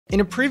In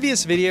a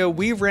previous video,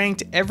 we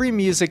ranked every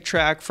music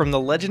track from The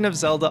Legend of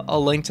Zelda: A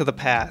Link to the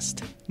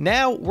Past.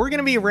 Now, we're going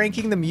to be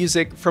ranking the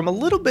music from a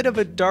little bit of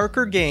a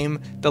darker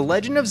game, The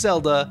Legend of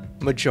Zelda: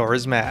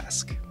 Majora's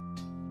Mask.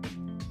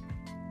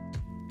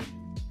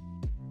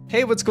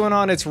 Hey, what's going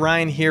on? It's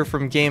Ryan here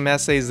from Game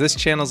Essays. This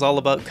channel is all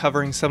about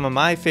covering some of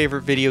my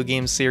favorite video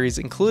game series,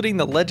 including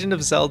The Legend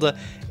of Zelda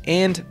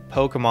and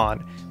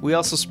Pokemon. We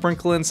also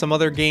sprinkle in some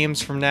other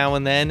games from now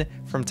and then,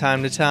 from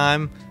time to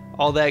time,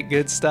 all that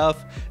good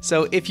stuff.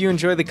 So if you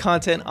enjoy the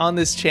content on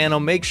this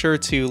channel, make sure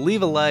to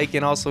leave a like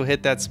and also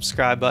hit that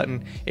subscribe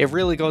button. It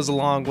really goes a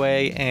long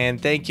way, and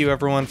thank you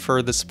everyone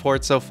for the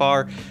support so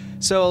far.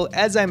 So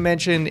as I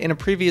mentioned in a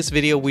previous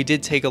video, we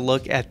did take a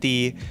look at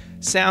the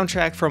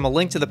soundtrack from A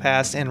Link to the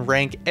Past and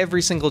rank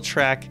every single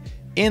track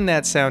in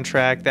that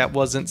soundtrack that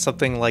wasn't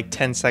something like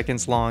 10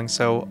 seconds long.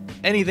 So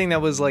anything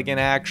that was like an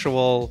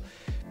actual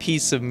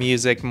piece of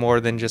music more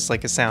than just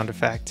like a sound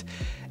effect.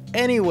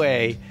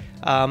 Anyway,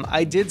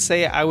 I did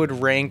say I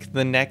would rank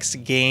the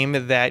next game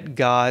that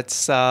got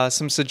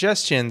some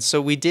suggestions.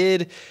 So we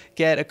did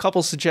get a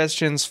couple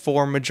suggestions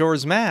for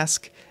Majora's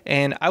Mask,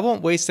 and I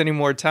won't waste any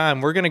more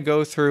time. We're going to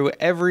go through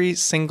every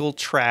single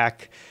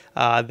track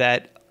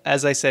that,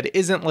 as I said,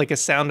 isn't like a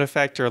sound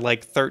effect or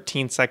like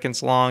 13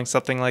 seconds long,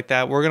 something like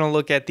that. We're going to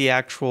look at the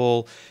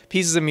actual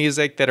pieces of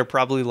music that are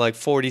probably like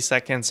 40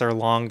 seconds or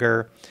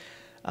longer.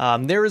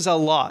 There is a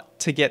lot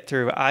to get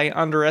through. I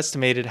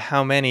underestimated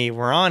how many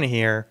were on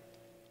here.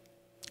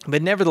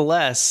 But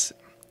nevertheless,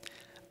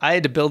 I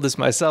had to build this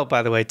myself,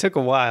 by the way. It took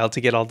a while to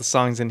get all the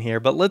songs in here,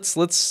 but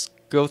let's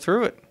go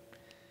through it.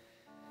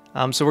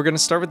 So we're going to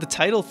start with the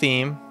title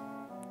theme.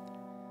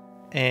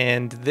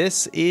 And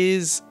this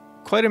is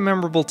quite a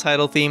memorable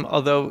title theme,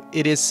 although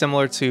it is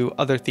similar to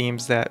other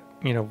themes that,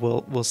 you know,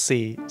 we'll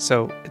see.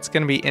 So it's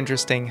going to be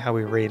interesting how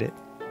we rate it.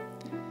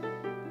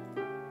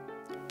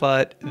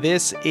 But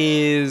this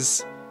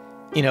is,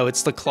 you know,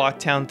 it's the Clock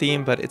Town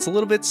theme, but it's a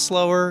little bit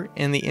slower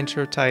in the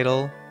intro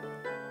title.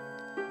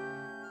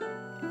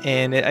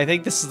 And I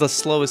think this is the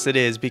slowest it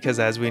is because,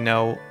 as we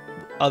know,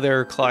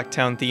 other Clock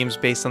Town themes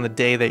based on the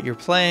day that you're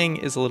playing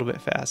is a little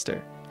bit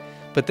faster.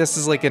 But this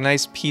is like a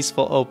nice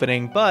peaceful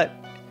opening, but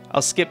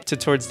I'll skip to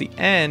towards the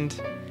end.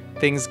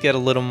 Things get a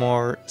little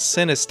more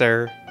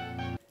sinister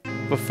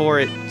before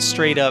it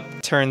straight up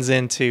turns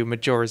into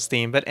Majora's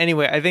theme. But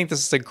anyway, I think this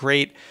is a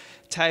great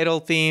title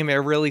theme. It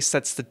really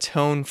sets the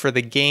tone for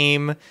the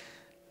game.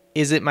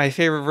 Is it my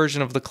favorite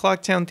version of the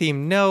Clock Town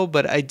theme? No,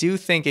 but I do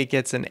think it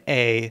gets an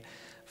A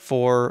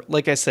for,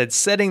 like I said,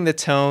 setting the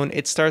tone.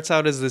 It starts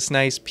out as this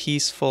nice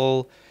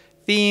peaceful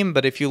theme,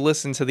 but if you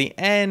listen to the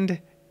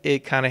end,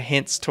 it kind of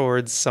hints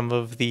towards some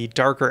of the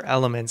darker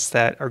elements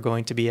that are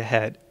going to be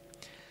ahead.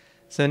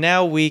 So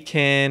now we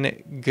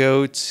can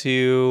go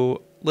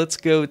to, let's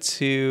go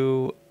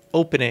to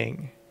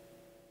opening.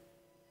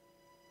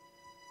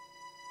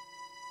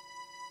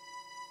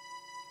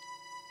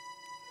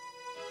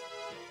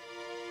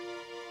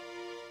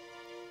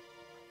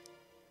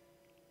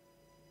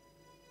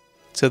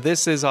 So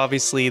this is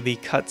obviously the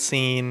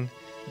cutscene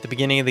at the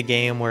beginning of the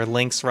game where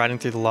Link's riding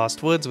through the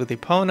Lost Woods with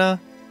Epona,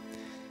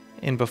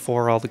 and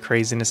before all the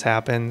craziness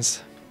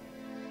happens.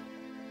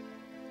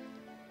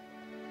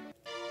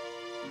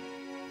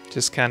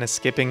 Just kind of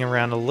skipping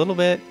around a little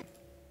bit.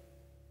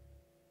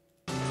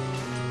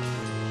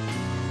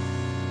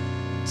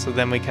 So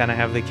then we kind of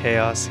have the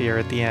chaos here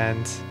at the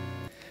end.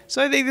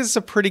 So I think this is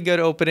a pretty good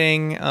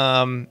opening.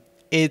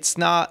 It's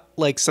not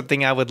like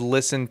something I would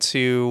listen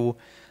to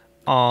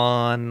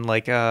on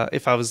like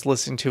if I was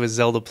listening to a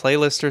Zelda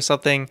playlist or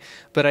something,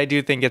 but I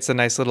do think it's a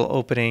nice little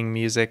opening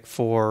music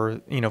for,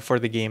 you know, for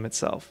the game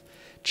itself.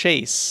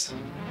 Chase.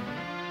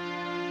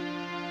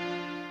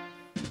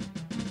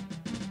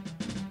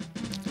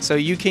 So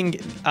you can,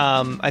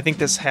 I think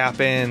this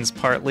happens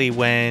partly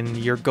when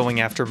you're going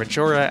after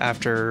Majora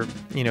after,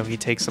 you know, he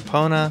takes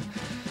Epona.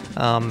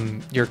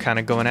 You're kind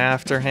of going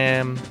after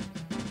him.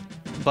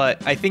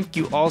 But I think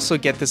you also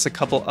get this a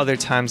couple other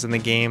times in the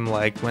game,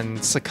 like when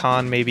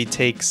Sakan maybe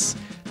takes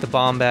the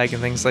bomb bag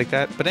and things like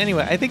that. But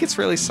anyway, I think it's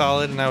really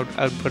solid, and I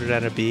would put it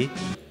at a B.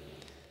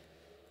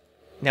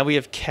 Now we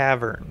have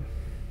Cavern.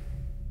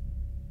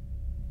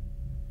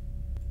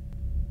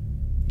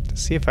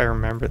 Let's see if I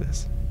remember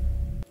this.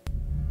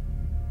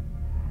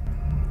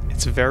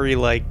 It's very,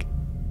 like,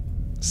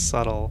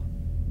 subtle.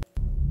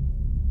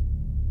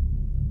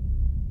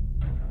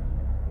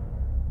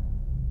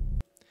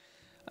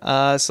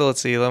 So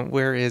let's see,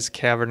 where is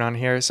Cavern on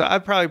here? So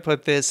I'd probably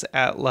put this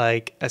at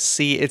like a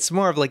C. It's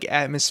more of like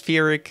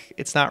atmospheric.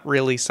 It's not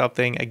really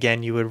something,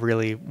 again, you would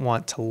really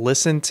want to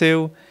listen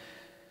to.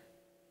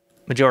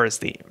 Majora's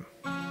theme.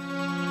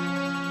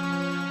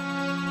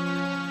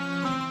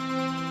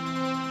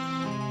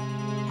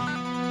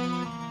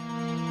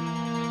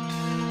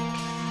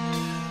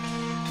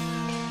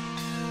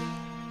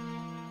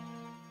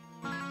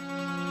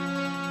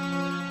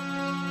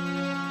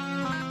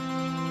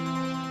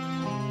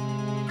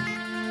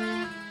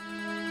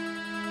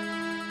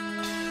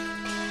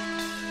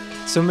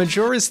 So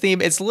Majora's theme,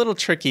 it's a little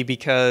tricky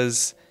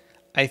because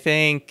I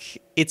think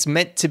it's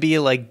meant to be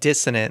like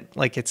dissonant.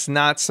 Like it's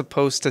not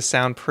supposed to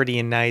sound pretty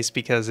and nice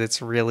because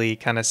it's really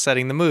kind of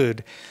setting the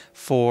mood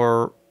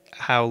for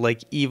how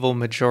like evil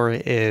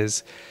Majora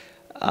is.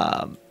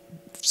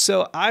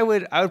 So I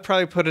would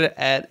probably put it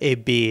at a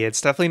B.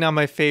 It's definitely not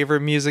my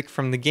favorite music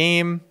from the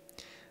game.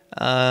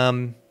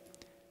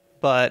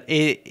 But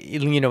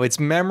it's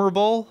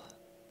memorable,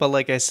 but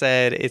like I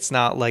said, it's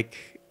not like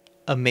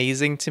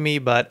amazing to me,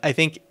 but I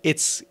think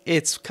it's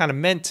kind of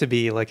meant to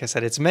be, like I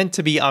said, it's meant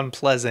to be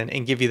unpleasant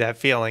and give you that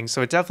feeling.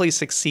 So it definitely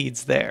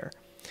succeeds there.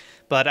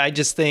 But I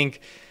just think,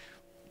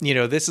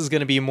 this is going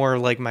to be more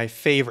like my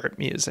favorite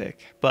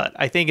music, but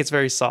I think it's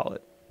very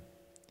solid.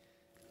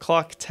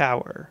 Clock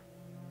Tower.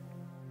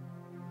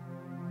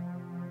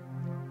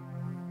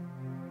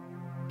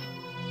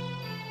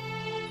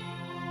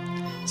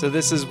 So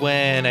this is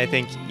when I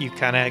think you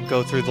kind of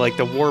go through like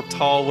the warped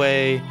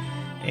hallway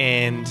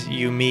and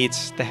you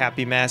meet the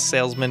Happy Mask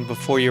Salesman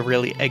before you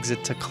really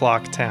exit to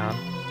Clock Town.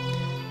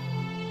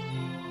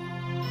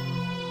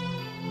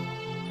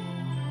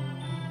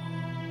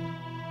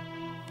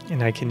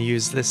 And I can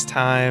use this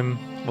time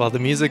while the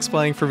music's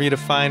playing for me to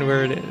find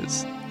where it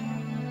is.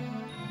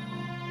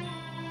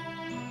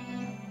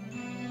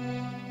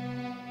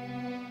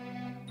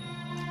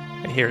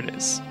 Here it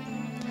is.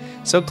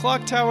 So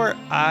Clock Tower,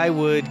 I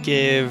would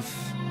give,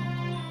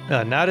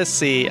 not a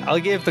C, I'll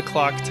give the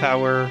Clock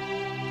Tower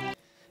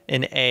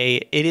an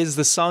A. It is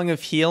the Song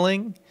of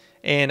Healing,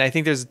 and I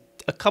think there's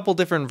a couple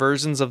different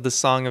versions of the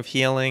Song of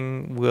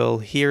Healing we'll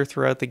hear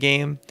throughout the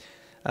game,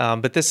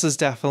 but this is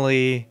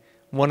definitely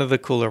one of the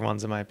cooler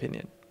ones in my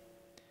opinion.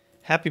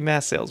 Happy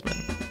Mask Salesman.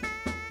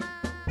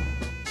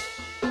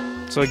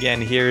 So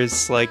again,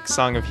 here's like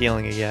Song of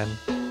Healing again.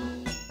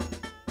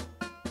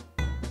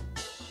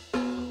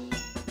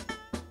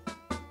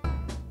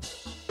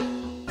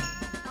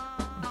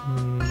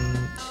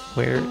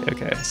 Where?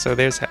 Okay, so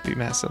there's Happy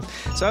Mask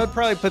Salesman. So I would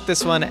probably put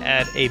this one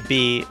at a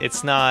B.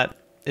 It's not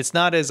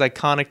as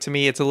iconic to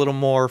me. It's a little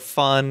more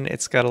fun.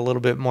 It's got a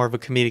little bit more of a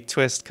comedic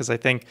twist because I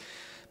think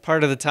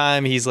part of the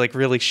time he's like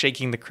really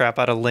shaking the crap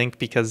out of Link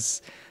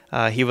because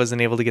he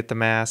wasn't able to get the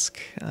mask.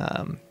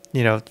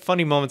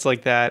 Funny moments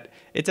like that.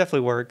 It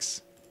definitely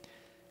works.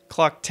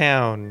 Clock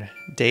Town,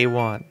 Day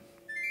 1.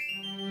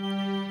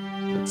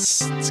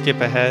 Let's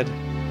skip ahead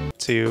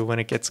to when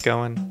it gets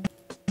going.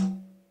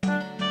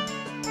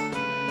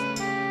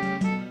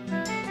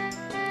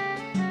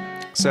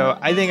 So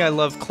I think I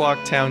love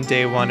Clock Town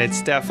Day 1.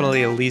 It's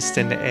definitely at least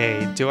an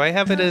A. Do I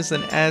have it as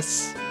an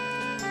S?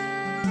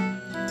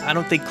 I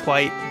don't think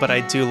quite, but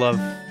I do love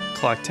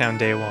Clock Town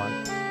Day 1.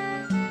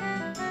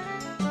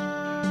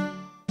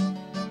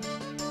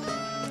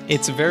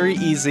 It's very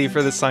easy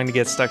for this song to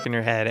get stuck in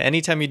your head.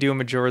 Anytime you do a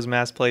Majora's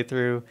Mask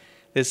playthrough,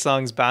 this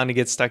song's bound to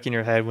get stuck in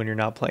your head when you're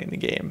not playing the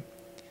game.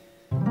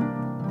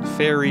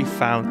 Fairy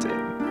Fountain.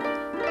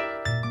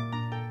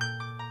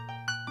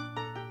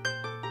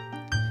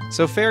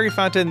 So Fairy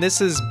Fountain,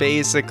 this is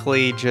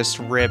basically just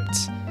ripped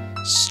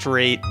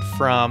straight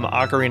from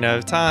Ocarina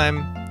of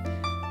Time.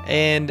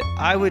 And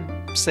I would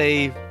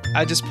say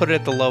I just put it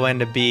at the low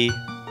end of B.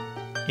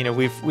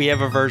 We have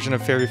a version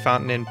of Fairy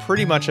Fountain in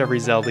pretty much every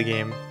Zelda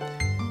game.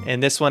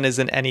 And this one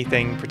isn't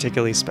anything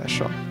particularly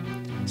special.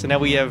 So now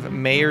we have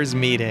Mayor's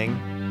Meeting.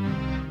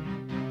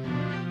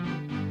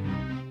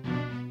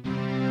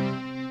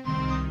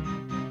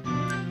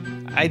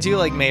 I do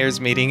like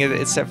Mayor's Meeting.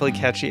 It's definitely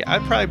catchy.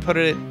 I'd probably put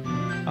it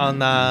on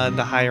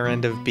the higher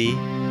end of B.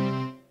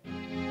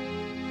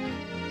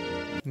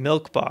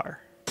 Milk Bar.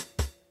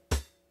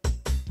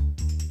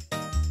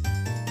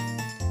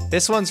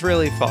 This one's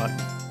really fun.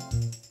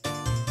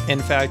 In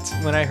fact,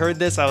 when I heard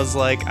this, I was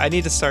like, I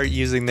need to start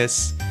using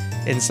this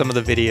in some of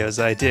the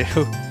videos I do.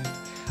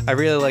 I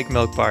really like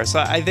Milk Bar, so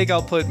I think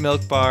I'll put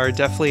Milk Bar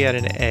definitely at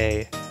an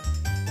A.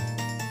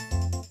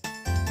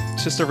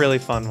 It's just a really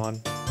fun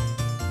one.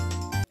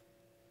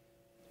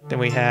 Then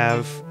we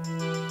have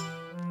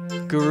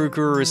Guru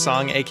Guru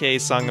Song, aka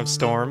Song of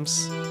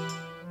Storms.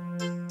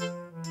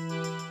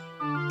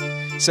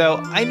 So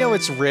I know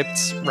it's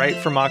ripped right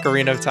from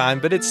Ocarina of Time,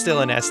 but it's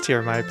still an S tier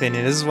in my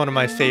opinion. This is one of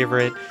my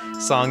favorite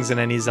songs in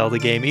any Zelda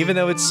game. Even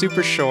though it's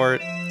super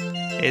short,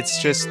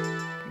 it's just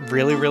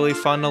really, really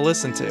fun to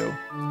listen to.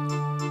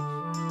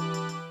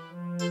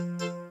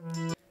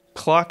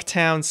 Clock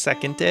Town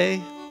Second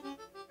Day.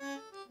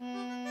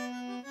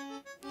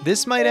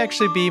 This might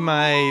actually be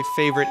my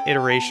favorite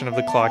iteration of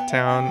the Clock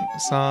Town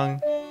song.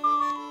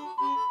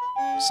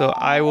 So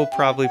I will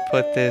probably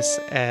put this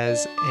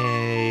as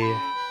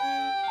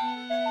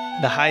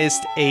the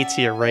highest A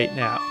tier right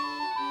now.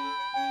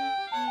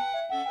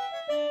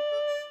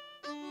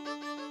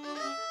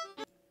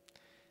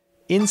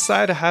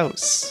 Inside a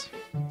House.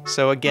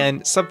 So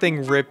again,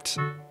 something ripped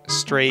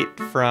straight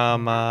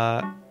from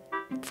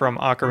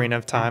Ocarina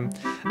of Time.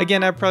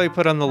 Again, I'd probably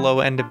put on the low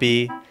end of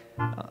B.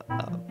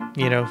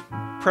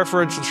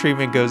 Preferential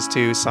treatment goes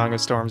to Song of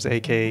Storms,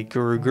 aka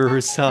Guru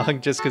Guru's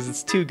song, just because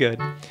it's too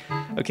good.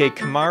 Okay,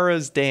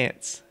 Kamara's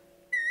Dance.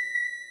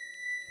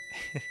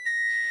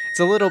 It's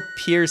a little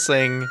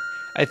piercing.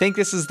 I think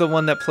this is the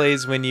one that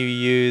plays when you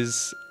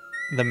use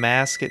the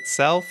mask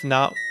itself,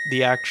 not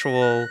the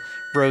actual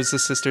Rosa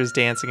Sisters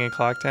dancing in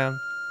Clocktown.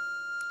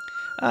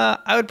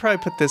 I would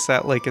probably put this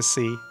at like a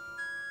C.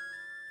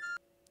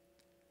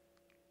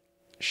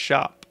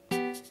 Shop.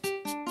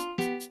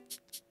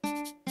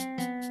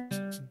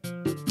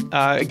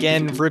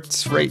 Again,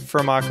 ripped right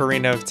from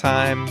Ocarina of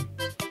Time.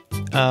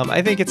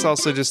 I think it's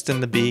also just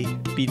in the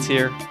B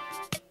tier.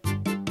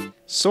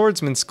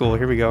 Swordsman School,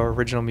 here we go,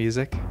 original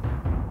music.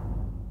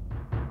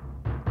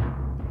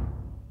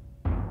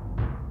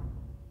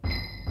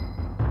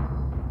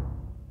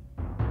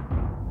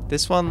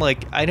 This one,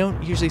 like, I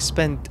don't usually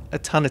spend a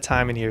ton of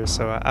time in here,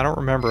 so I don't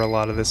remember a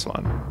lot of this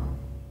one.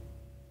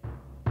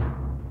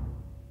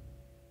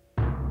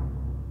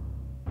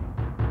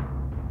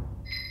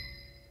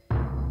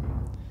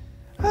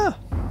 Huh.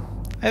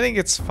 I think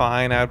it's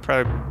fine. I would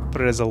probably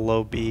put it as a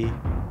low B.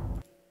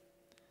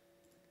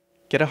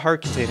 Get a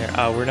heart container.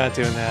 Oh, we're not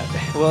doing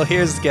that. Well,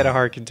 here's get a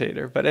heart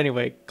container. But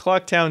anyway,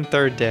 Clocktown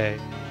third day.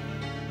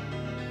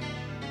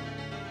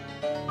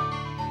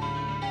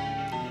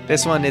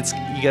 This one, you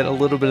get a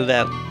little bit of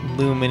that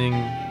looming,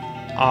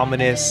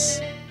 ominous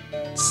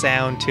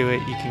sound to it.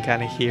 You can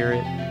kind of hear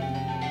it.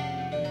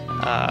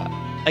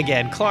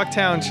 Again,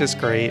 Clocktown's just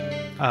great.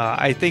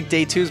 I think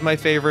day 2 is my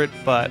favorite,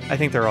 but I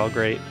think they're all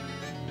great.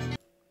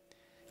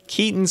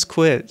 Keaton's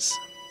Quiz.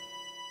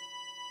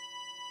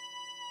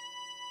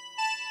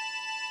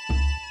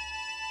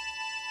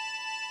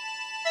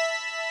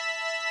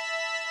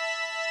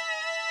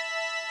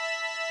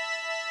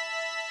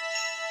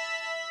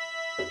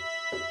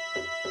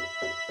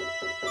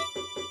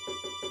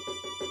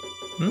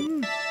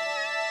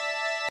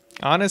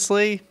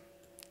 Honestly,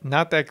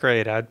 not that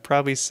great. I'd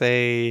probably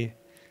say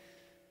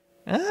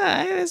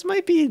this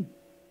might be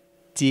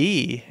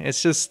D.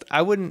 It's just,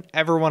 I wouldn't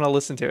ever want to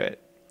listen to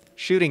it.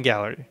 Shooting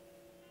Gallery.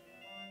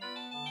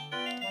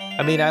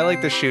 I mean, I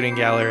like the Shooting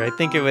Gallery. I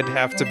think it would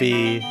have to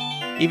be,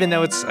 even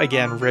though it's,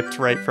 again, ripped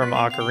right from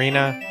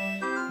Ocarina,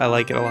 I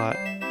like it a lot.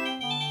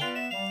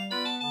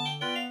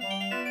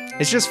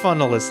 It's just fun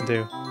to listen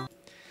to.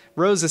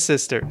 Rosa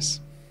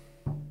Sisters.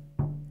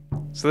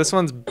 So this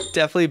one's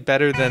definitely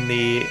better than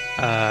the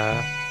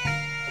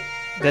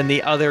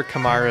other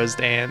Kamaro's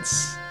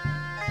dance.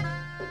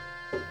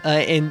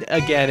 And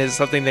again, is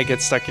something that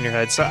gets stuck in your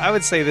head. So I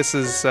would say this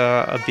is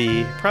a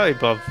B, probably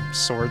above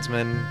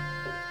Swordsman.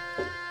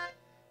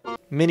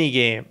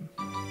 Minigame.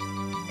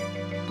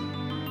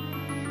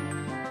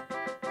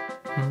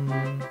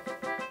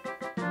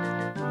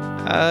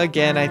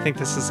 Again, I think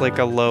this is like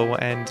a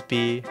low-end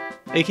B.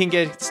 It can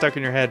get stuck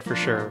in your head for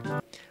sure.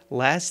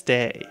 Last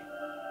Day.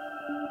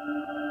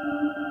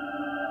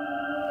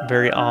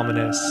 Very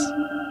ominous.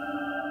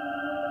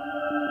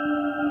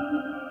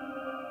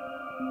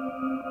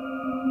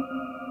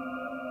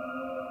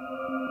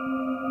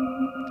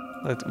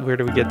 Where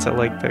do we get to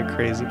like the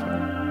crazy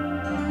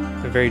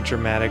part? The very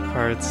dramatic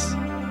parts.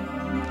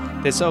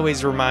 This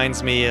always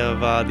reminds me of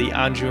the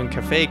Anjou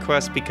Cafe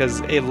quest because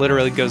it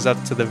literally goes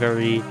up to the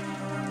very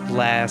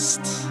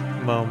last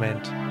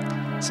moment.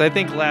 So I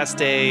think Last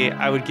Day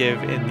I would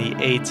give in the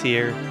A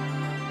tier.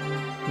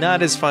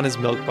 Not as fun as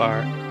Milk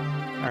Bar.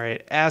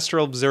 Alright,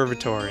 Astral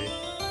Observatory.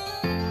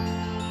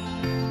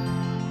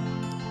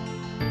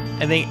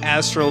 I think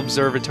Astral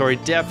Observatory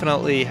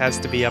definitely has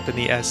to be up in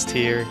the S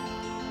tier.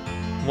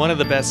 One of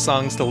the best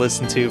songs to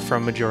listen to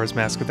from Majora's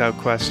Mask without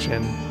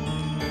question.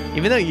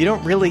 Even though you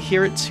don't really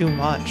hear it too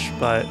much,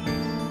 but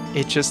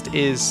it just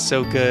is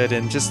so good.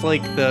 And just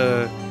like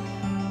the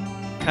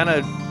kind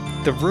of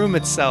the room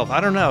itself,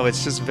 I don't know,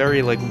 it's just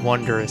very like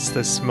wondrous,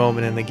 this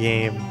moment in the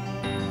game.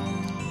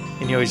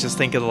 And you always just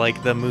think of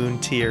like the moon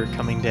tear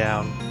coming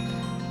down.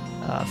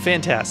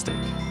 Fantastic.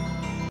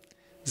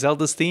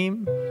 Zelda's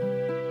theme.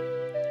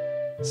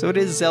 So it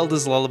is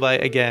Zelda's Lullaby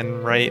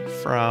again, right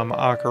from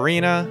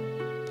Ocarina.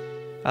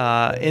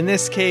 In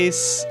this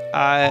case,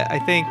 I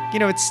think, you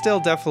know, it's still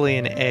definitely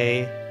an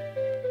A.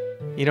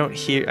 You don't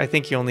hear, I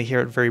think you only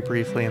hear it very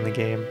briefly in the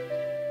game.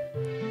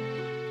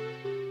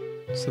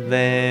 So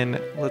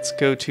then let's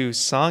go to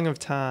Song of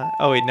Time.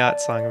 Oh wait, not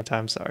Song of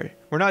Time, sorry.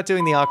 We're not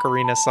doing the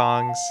Ocarina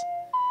songs.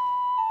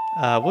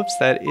 Whoops,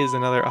 that is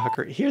another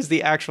Ocarina. Here's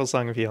the actual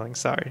Song of Healing,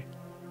 sorry.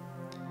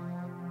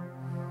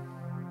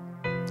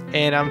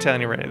 And I'm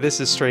telling you right now, this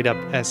is straight up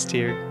S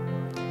tier.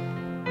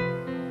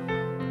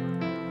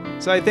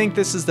 So I think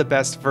this is the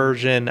best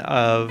version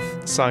of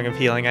Song of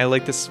Healing. I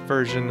like this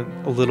version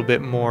a little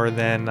bit more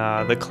than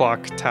the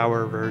Clock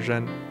Tower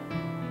version.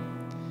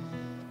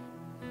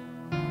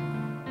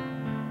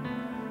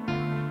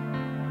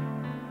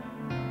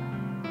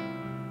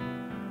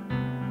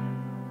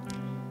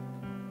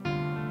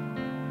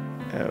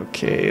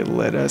 Okay,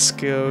 let us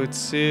go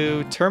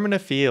to Termina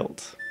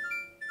Field.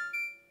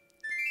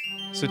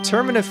 So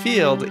Termina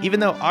Field, even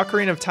though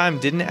Ocarina of Time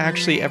didn't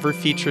actually ever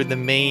feature the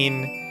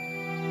main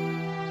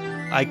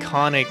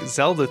iconic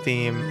Zelda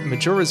theme,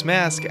 Majora's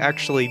Mask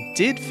actually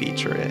did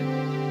feature it,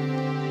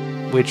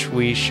 which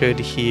we should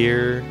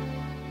hear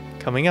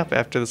coming up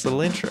after this little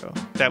intro.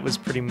 That was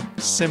pretty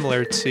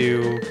similar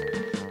to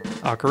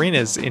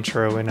Ocarina's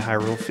intro in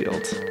Hyrule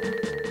Field.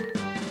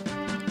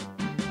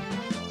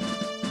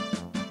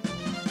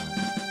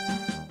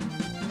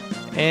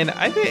 And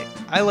I think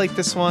I like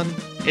this one.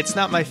 It's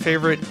not my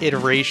favorite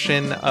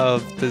iteration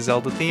of the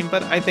Zelda theme,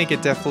 but I think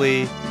it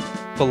definitely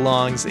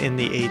belongs in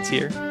the A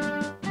tier.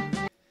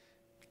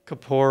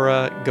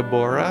 Kapora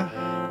Gabora.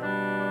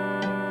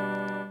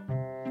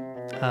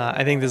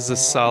 I think this is a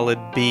solid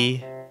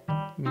B,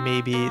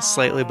 maybe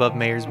slightly above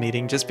Mayor's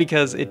Meeting, just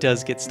because it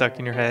does get stuck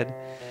in your head.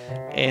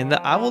 And the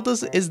owl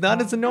is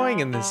not as annoying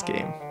in this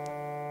game.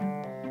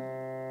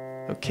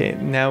 Okay,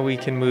 now we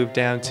can move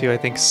down to, I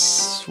think,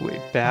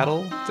 wait,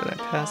 Battle? Did I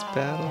pass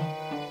Battle?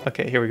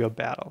 Okay, here we go,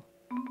 Battle.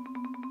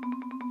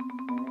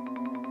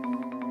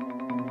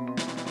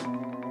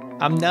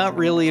 I'm not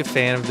really a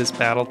fan of this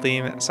battle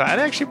theme, so I'd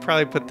actually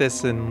probably put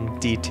this in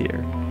D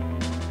tier.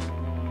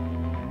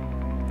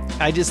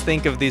 I just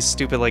think of these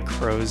stupid like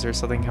crows or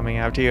something coming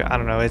after you. I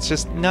don't know, it's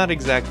just not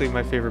exactly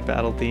my favorite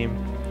battle theme.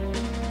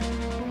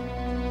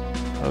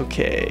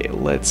 Okay,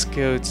 let's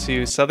go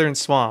to Southern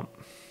Swamp.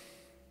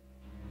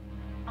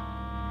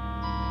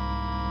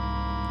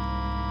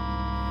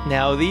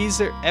 Now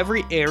these are,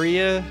 every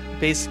area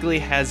basically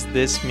has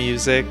this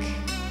music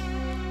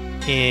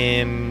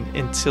in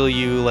until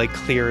you like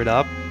clear it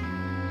up.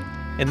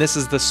 And this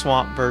is the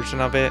swamp version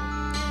of it.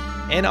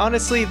 And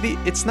honestly,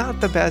 it's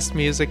not the best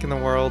music in the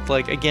world.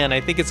 Like, again,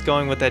 I think it's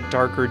going with that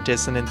darker,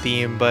 dissonant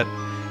theme, but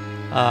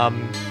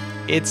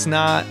it's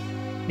not,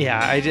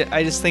 yeah,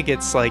 I just think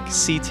it's like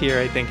C tier,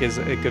 I think is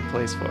a good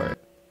place for it.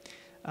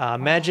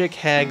 Magic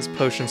Hag's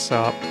Potion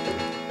Shop.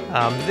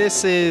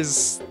 This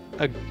is,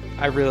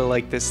 I really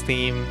like this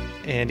theme,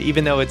 and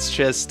even though it's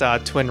just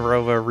Twin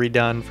Rova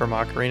redone from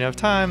Ocarina of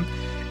Time,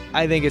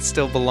 I think it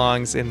still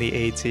belongs in the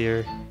A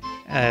tier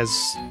as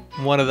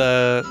one of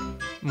the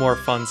more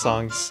fun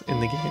songs in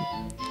the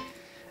game.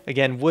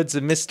 Again, Woods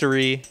of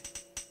Mystery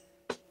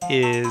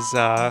is,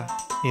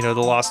 you know,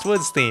 the Lost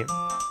Woods theme.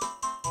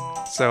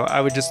 So I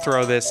would just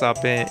throw this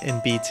up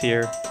in B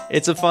tier.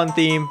 It's a fun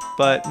theme,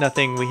 but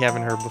nothing we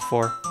haven't heard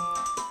before.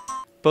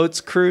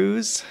 Boat's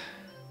Cruise.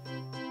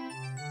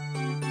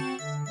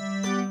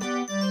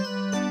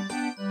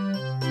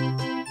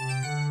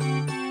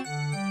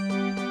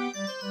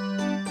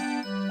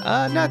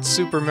 Not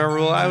super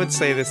memorable. I would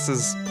say this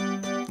is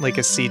like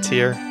a C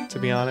tier, to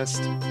be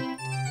honest.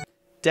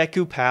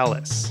 Deku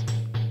Palace.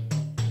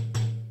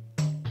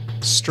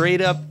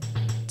 Straight up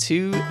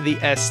to the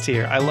S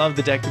tier. I love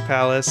the Deku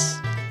Palace.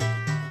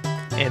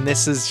 And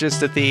this is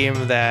just a theme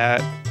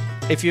that,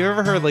 if you've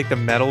ever heard like the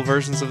metal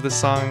versions of this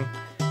song,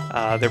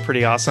 they're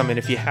pretty awesome. And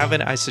if you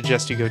haven't, I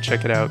suggest you go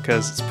check it out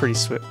because it's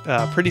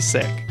pretty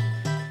sick.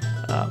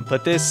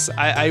 But this,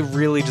 I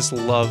really just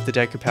love the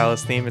Deku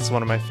Palace theme. It's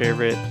one of my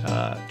favorite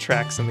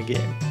tracks in the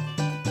game.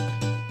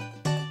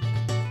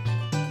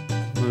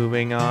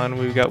 Moving on,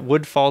 we've got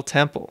Woodfall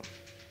Temple.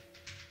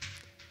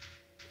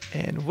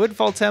 And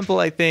Woodfall Temple,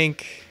 I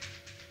think,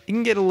 it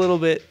can get a little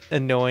bit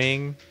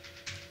annoying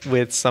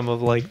with some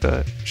of like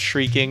the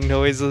shrieking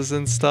noises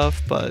and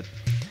stuff, but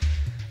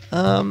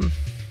I'd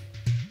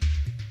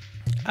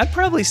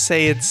probably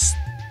say it's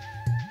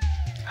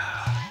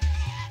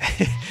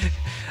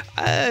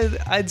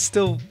I'd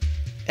still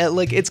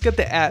like, it's got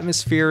the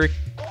atmospheric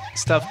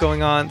stuff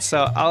going on,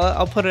 so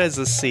I'll put it as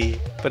a C.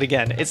 But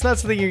again, it's not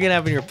something you're gonna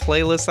have in your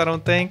playlist, I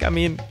don't think. I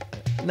mean,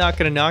 not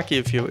gonna knock you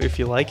if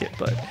you like it,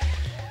 but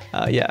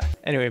yeah.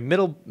 Anyway,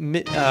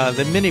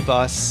 the mini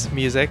boss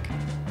music.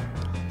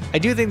 I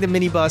do think the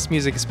mini boss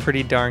music is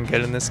pretty darn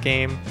good in this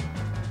game,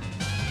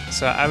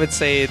 so I would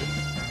say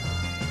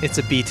it's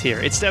a B tier.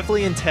 It's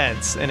definitely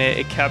intense, and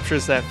it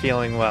captures that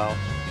feeling well.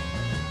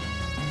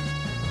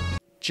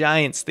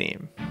 Giants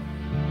theme.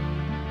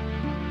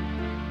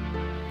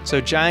 So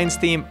Giants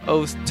theme,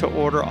 Oath to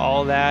Order,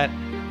 all that,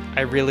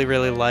 I really,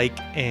 really like,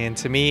 and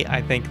to me,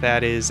 I think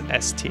that is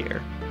S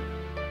tier.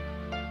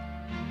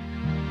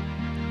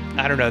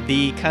 I don't know,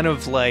 the kind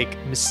of like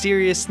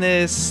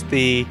mysteriousness,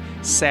 the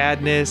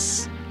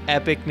sadness,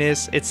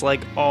 epicness, it's like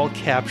all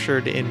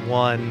captured in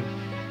one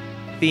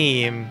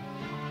theme,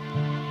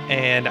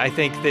 and I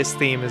think this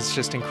theme is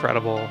just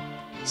incredible.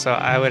 So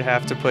I would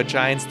have to put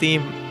Giants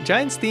theme.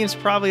 Giants theme's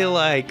probably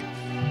like,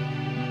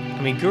 I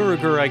mean, Guru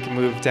Guru I can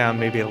move down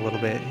maybe a little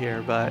bit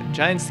here, but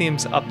Giants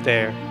theme's up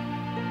there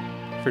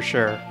for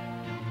sure.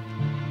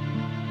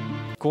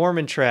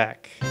 Gorman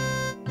track.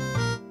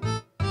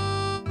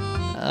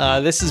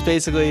 This is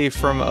basically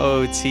from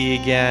OT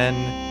again,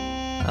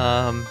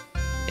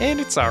 and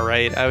it's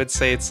alright. I would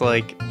say it's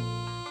like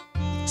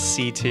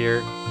C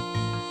tier.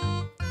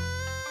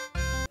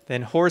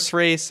 Then Horse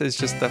Race is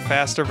just the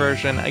faster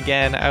version.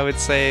 Again, I would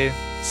say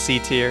C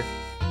tier.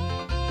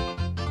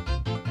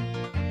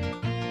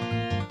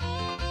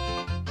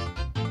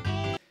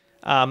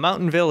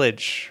 Mountain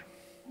Village.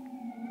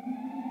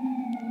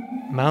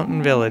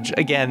 Mountain Village.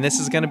 Again, this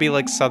is going to be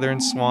like Southern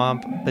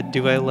Swamp, but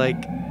do I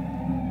like...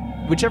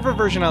 Whichever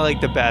version I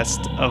like the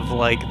best of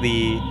like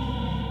the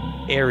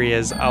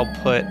areas, I'll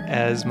put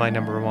as my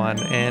number one.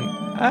 And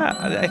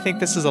I think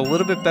this is a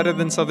little bit better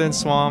than Southern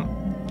Swamp.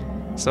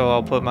 So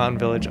I'll put Mountain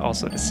Village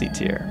also to C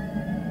tier.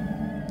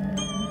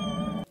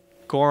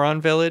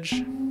 Goron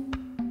Village.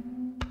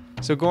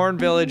 So Goron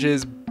Village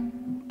is,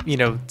 you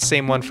know,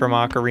 same one from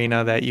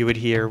Ocarina that you would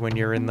hear when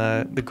you're in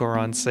the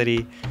Goron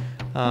city.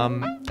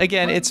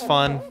 Again, it's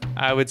fun.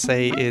 I would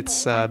say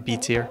it's B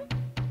tier.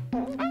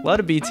 A lot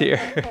of B tier.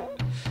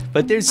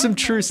 But there's some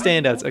true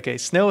standouts. Okay,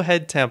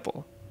 Snowhead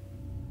Temple.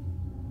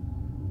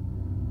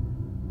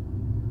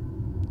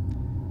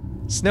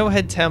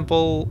 Snowhead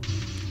Temple.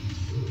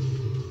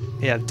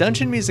 Yeah,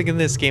 dungeon music in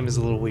this game is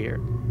a little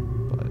weird.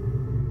 But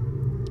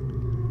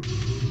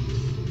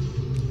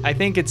I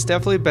think it's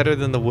definitely better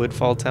than the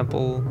Woodfall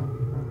Temple.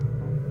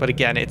 But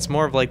again, it's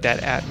more of like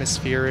that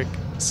atmospheric.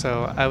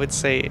 So I would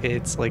say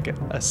it's like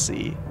a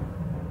C.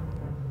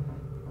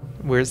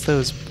 Where's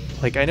those?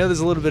 Like, I know there's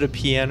a little bit of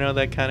piano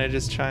that kind of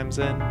just chimes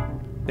in.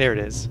 There it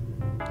is.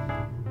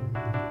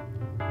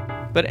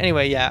 But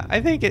anyway, yeah,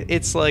 I think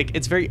it's like,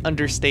 it's very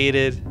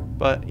understated,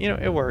 but you know,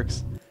 it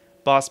works.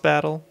 Boss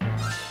battle.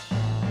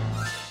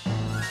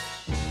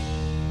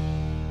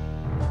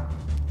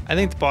 I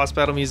think the boss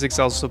battle music's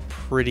also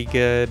pretty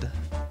good.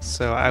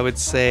 So I would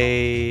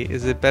say,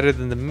 is it better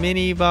than the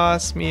mini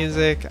boss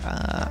music?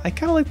 I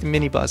kind of like the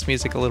mini boss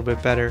music a little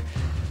bit better.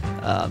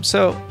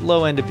 So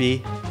low end of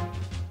B.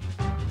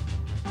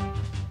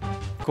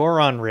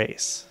 Goron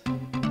Race.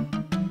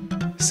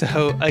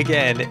 So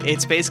again,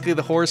 it's basically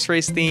the horse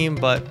race theme,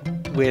 but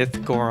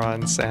with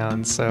Goron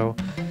sounds. So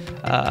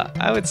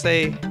I would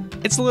say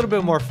it's a little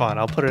bit more fun.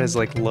 I'll put it as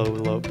like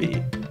low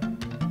B.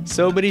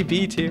 So many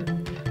B tier.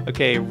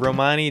 Okay,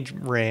 Romani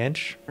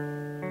Ranch.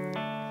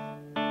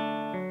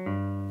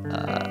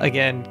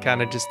 Again,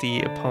 kind of just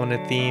the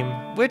opponent theme,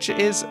 which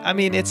is, I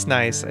mean, it's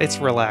nice. It's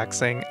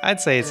relaxing.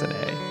 I'd say it's an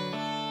A.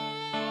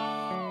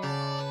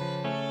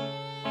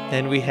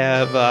 Then we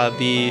have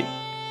the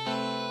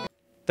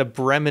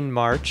Bremen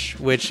March,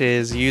 which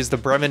is use the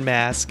Bremen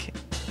mask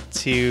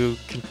to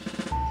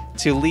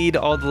lead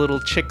all the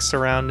little chicks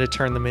around to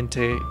turn them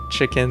into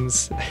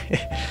chickens.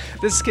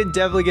 This can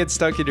definitely get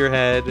stuck in your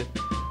head.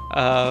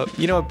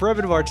 You know,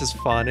 Bremen March is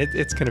fun.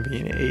 It's gonna be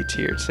an A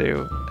tier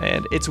too.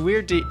 And it's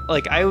weird to,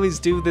 like, I always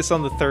do this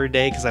on the third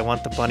day because I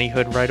want the bunny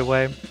hood right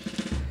away.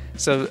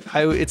 So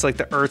it's like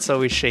the earth's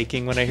always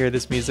shaking when I hear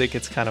this music.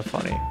 It's kind of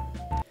funny.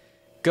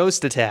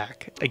 Ghost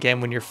Attack. Again,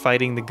 when you're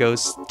fighting the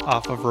ghosts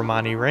off of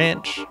Romani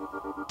Ranch.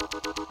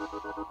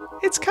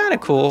 It's kind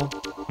of cool.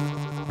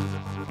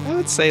 I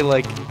would say,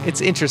 like, it's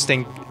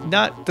interesting.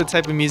 Not the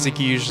type of music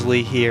you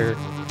usually hear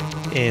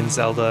in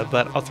Zelda,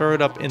 but I'll throw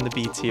it up in the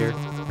B tier.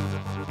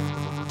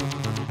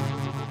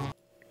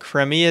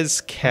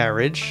 Cremia's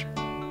Carriage.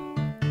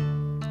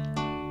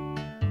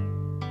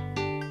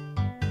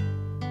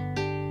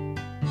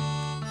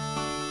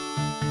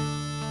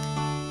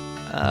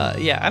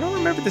 Yeah, I don't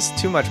remember this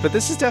too much, but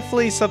this is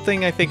definitely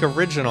something I think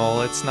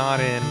original. It's not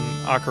in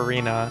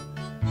Ocarina.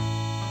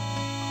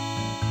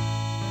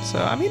 So,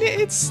 I mean,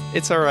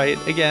 it's all right.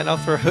 Again, I'll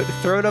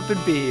throw it up in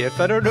B.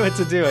 If I don't know what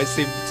to do, I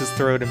seem to just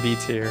throw it in B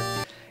tier.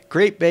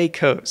 Great Bay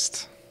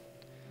Coast.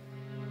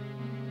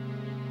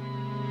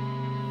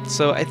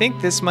 So I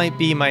think this might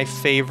be my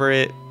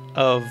favorite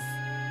of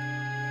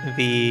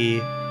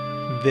you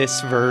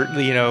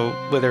know,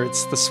 whether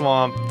it's the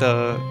swamp,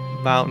 the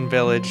Mountain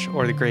Village,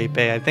 or the Great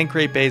Bay. I think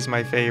Great Bay is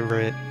my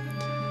favorite.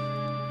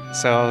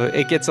 So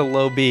it gets a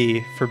low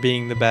B for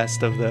being the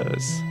best of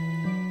those.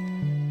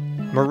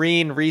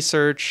 Marine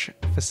Research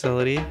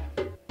Facility.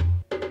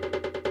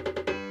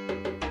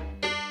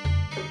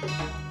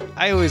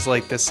 I always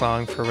like this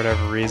song for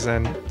whatever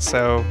reason,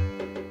 so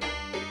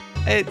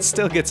it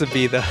still gets a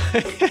B though.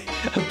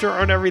 I'm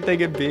throwing everything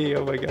in B,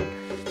 oh my god.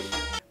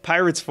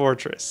 Pirate's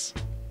Fortress.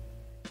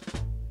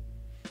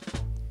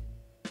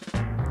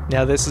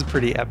 Now this is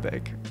pretty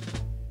epic.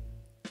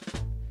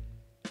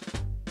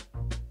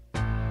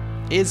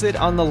 Is it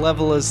on the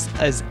level as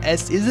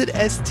S? Is it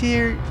S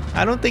tier?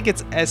 I don't think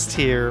it's S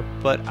tier,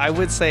 but I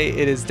would say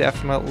it is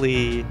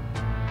definitely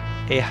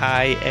a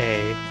high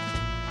A.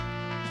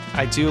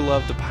 I do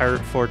love the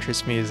Pirate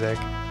Fortress music.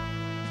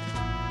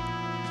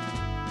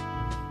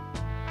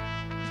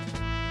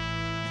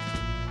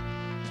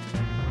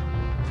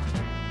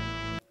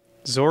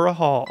 Zora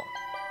Hall.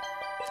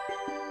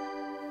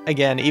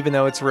 Again, even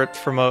though it's ripped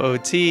from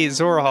OOT,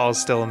 Zora Hall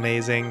is still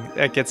amazing.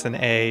 That gets an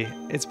A.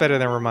 It's better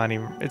than Romani.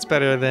 It's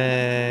better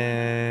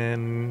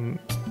than...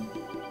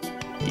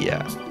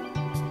 yeah.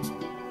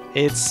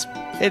 It's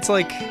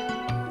like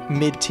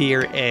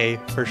mid-tier A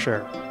for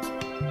sure.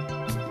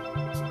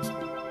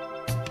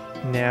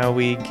 Now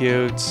we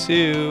go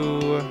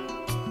to,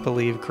 I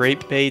believe,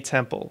 Great Bay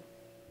Temple.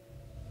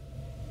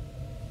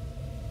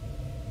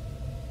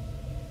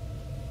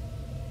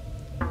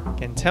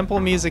 Again, temple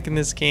music in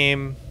this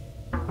game.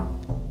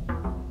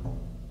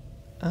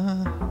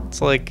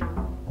 It's like...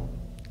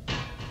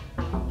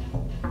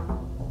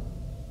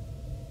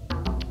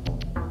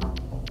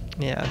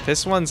 yeah,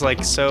 this one's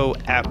like so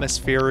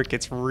atmospheric.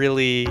 It's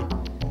really...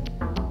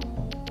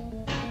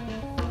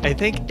 I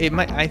think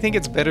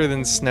it's better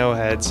than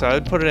Snowhead, so I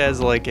would put it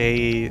as like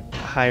a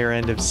higher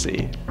end of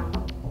C.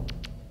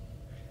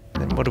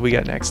 And then What do we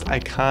got next?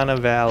 Icona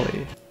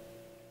Valley.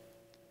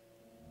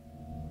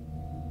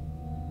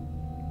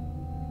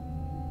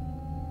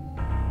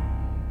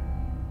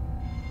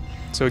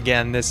 So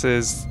again, this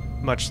is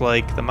much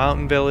like the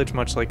Mountain Village,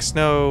 much like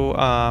Snow,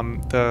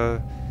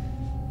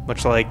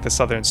 much like the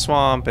Southern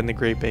Swamp and the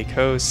Great Bay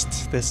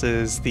Coast. This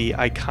is the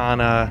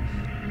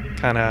Icona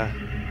kind of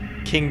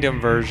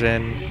Kingdom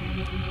version,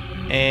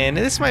 and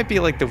this might be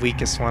like the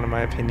weakest one in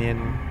my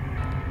opinion.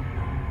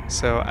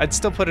 So I'd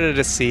still put it at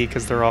a C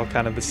because they're all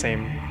kind of the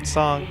same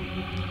song.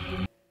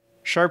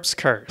 Sharp's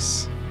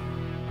Curse.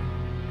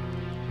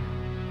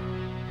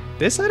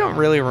 This I don't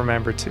really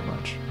remember too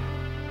much.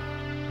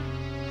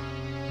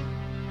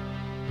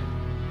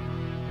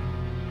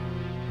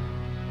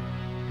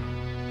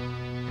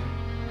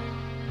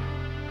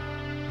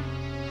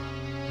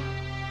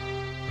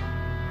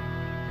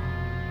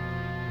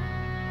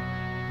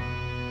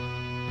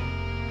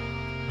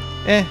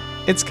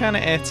 It's kind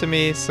of to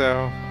me,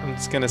 so I'm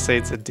just gonna say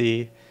it's a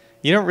D.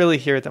 You don't really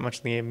hear it that much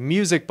in the game.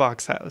 Music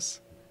Box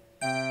House.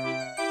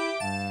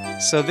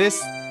 So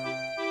this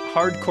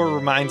hardcore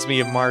reminds me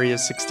of Mario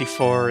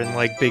 64 and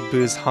like Big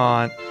Boo's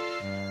Haunt.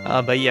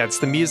 But yeah, it's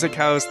the music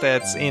house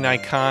that's in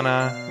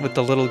Icona with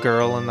the little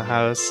girl in the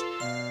house.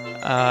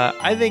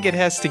 I think it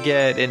has to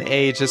get an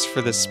A just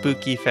for the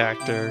spooky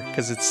factor,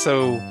 because it's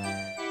so,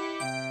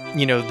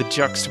 you know, the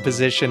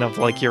juxtaposition of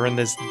like you're in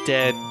this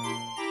dead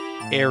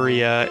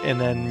area and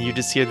then you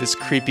just hear this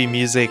creepy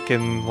music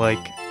and like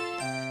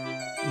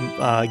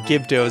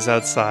Gibdos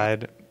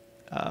outside.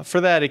 For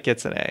that it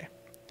gets an A.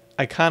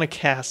 Icona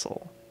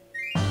Castle.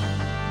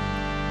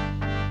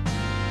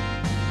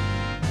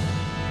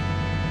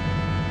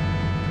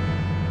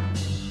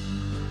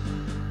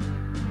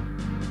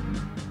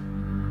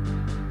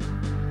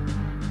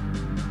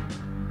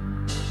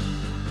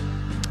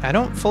 I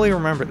don't fully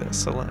remember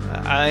this, so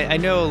I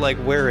know like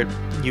where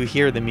you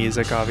hear the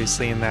music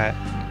obviously in that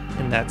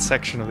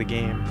section of the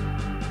game.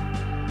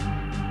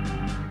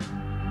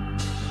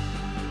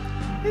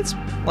 It's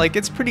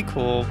pretty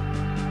cool.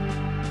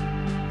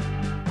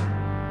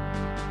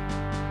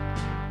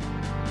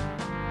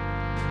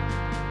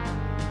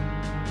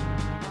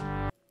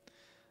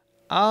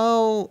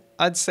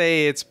 I'd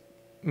say it's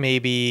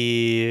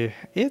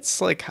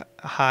like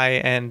high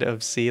end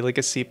of C, like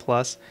a C+.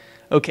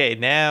 Okay,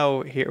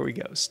 now here we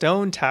go.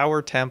 Stone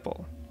Tower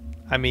Temple.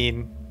 I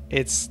mean,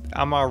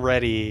 I'm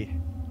already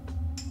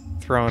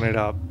throwing it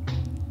up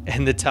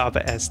in the top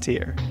of S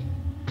tier,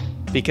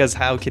 because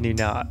how can you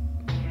not?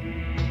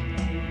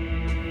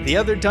 The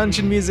other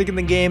dungeon music in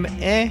the game,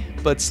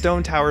 but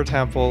Stone Tower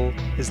Temple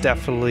is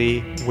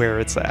definitely where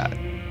it's at.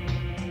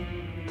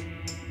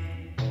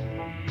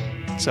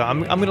 So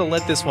I'm gonna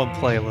let this one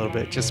play a little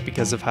bit just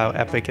because of how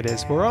epic it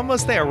is. We're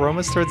almost there, we're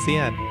almost towards the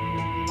end.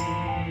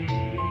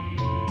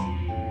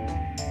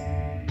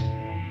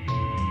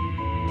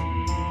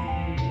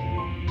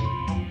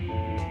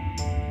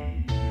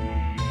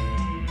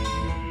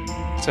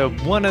 So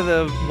one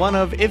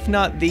of, if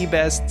not the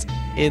best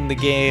in the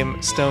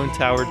game, Stone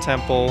Tower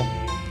Temple.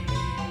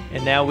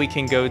 And now we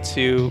can go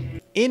to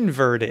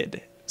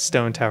inverted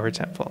Stone Tower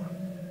Temple.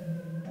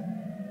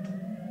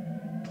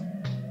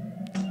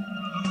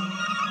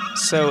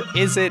 So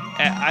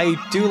I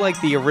do like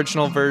the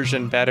original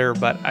version better,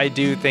 but I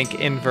do think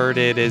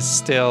inverted is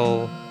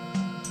still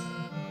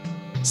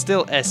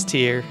S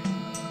tier.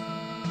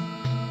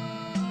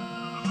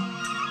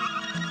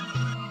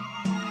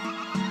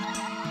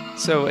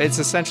 So it's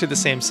essentially the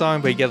same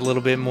song, but you get a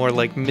little bit more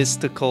like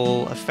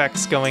mystical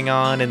effects going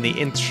on, and the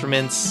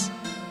instruments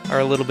are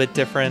a little bit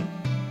different,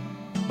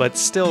 but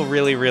still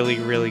really, really,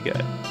 really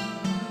good.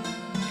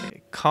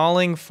 Okay,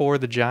 Calling for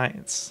the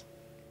Giants.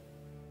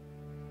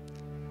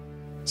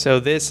 So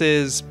this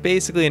is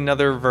basically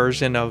another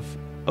version of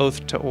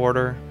Oath to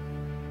Order.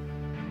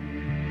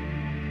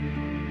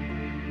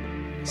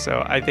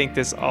 So I think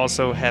this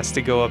also has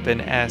to go up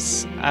in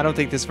S. I don't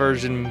think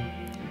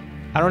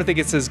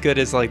it's as good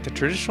as like the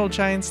traditional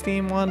Giants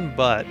theme one,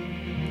 but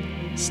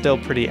still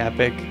pretty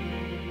epic.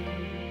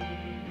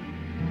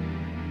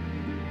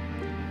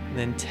 And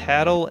then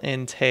Tattle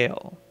and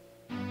Tail.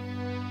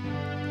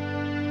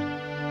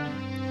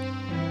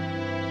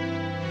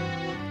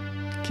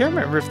 Can't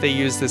remember if they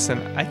used this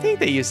I think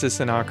they used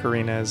this in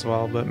Ocarina as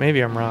well, but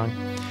maybe I'm wrong.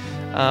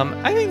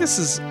 I think this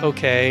is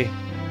okay.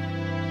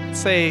 I'd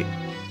say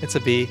it's a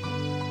B.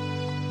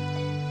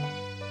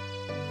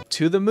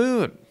 To the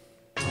Moon.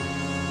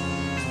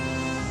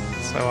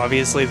 So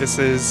obviously this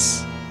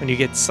is when you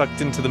get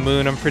sucked into the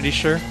moon, I'm pretty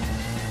sure.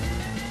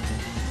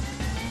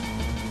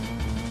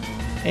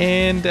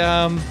 And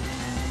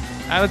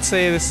I would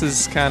say this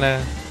is kind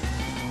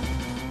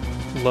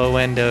of low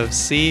end of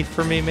C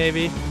for me,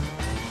 maybe.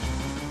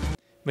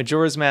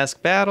 Majora's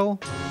Mask Battle.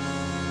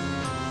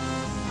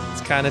 It's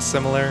kind of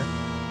similar.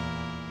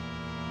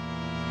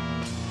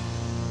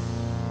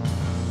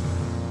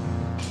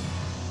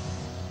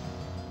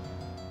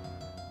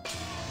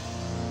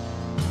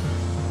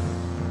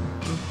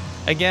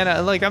 Again,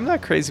 I'm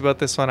not crazy about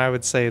this one. I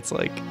would say it's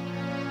like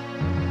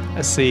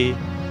a C.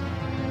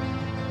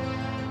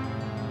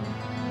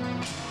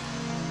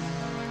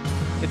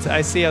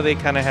 I see how they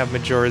kind of have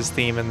Majora's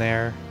theme in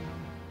there.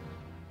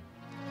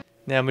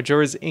 Now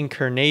Majora's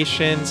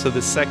Incarnation, so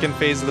the second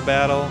phase of the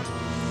battle.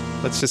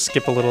 Let's just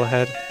skip a little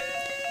ahead.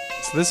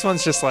 So this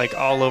one's just like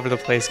all over the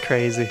place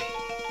crazy.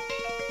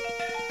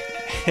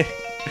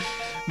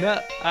 No,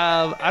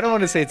 I don't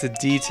want to say it's a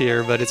D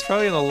tier, but it's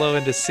probably on the low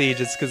end of C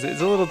just because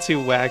it's a little too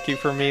wacky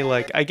for me.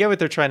 Like, I get what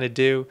they're trying to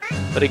do,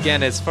 but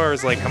again, as far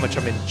as like how much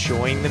I'm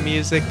enjoying the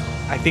music,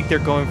 I think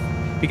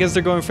because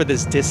they're going for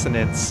this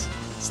dissonance,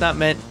 it's not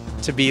meant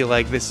to be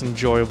like this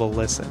enjoyable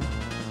listen.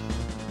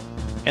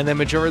 And then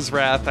Majora's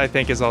Wrath, I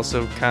think, is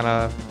also kind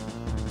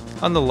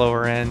of on the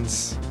lower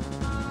ends.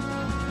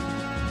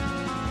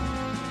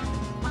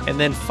 And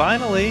then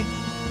finally,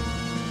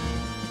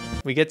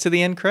 we get to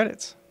the end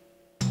credits.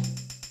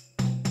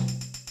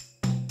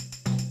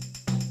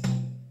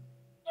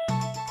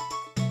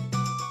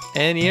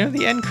 And you know,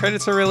 the end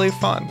credits are really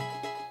fun.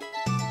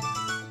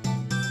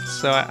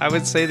 So I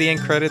would say the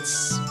end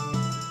credits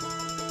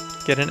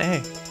get an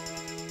A.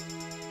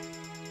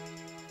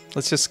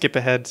 Let's just skip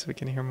ahead so we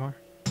can hear more.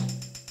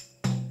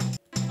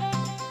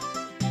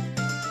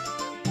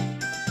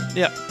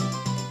 Yeah,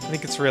 I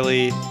think it's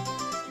really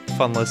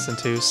fun to listen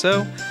to,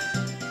 so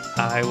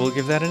I will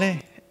give that an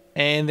A.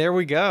 And there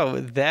we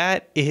go.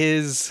 That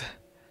is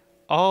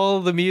all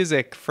the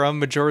music from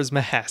Majora's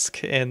Mask,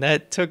 and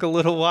that took a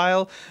little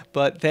while,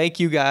 but thank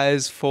you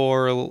guys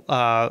for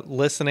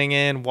listening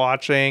in,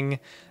 watching.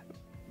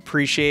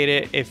 Appreciate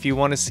it. If you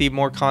want to see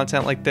more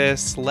content like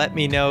this, let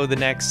me know the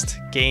next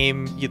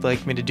game you'd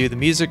like me to do the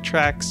music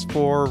tracks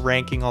for,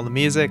 ranking all the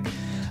music.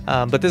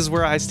 But this is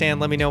where I stand.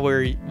 Let me know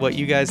what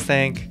you guys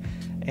think,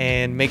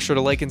 and make sure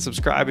to like and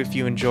subscribe if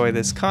you enjoy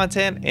this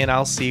content, and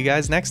I'll see you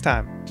guys next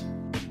time.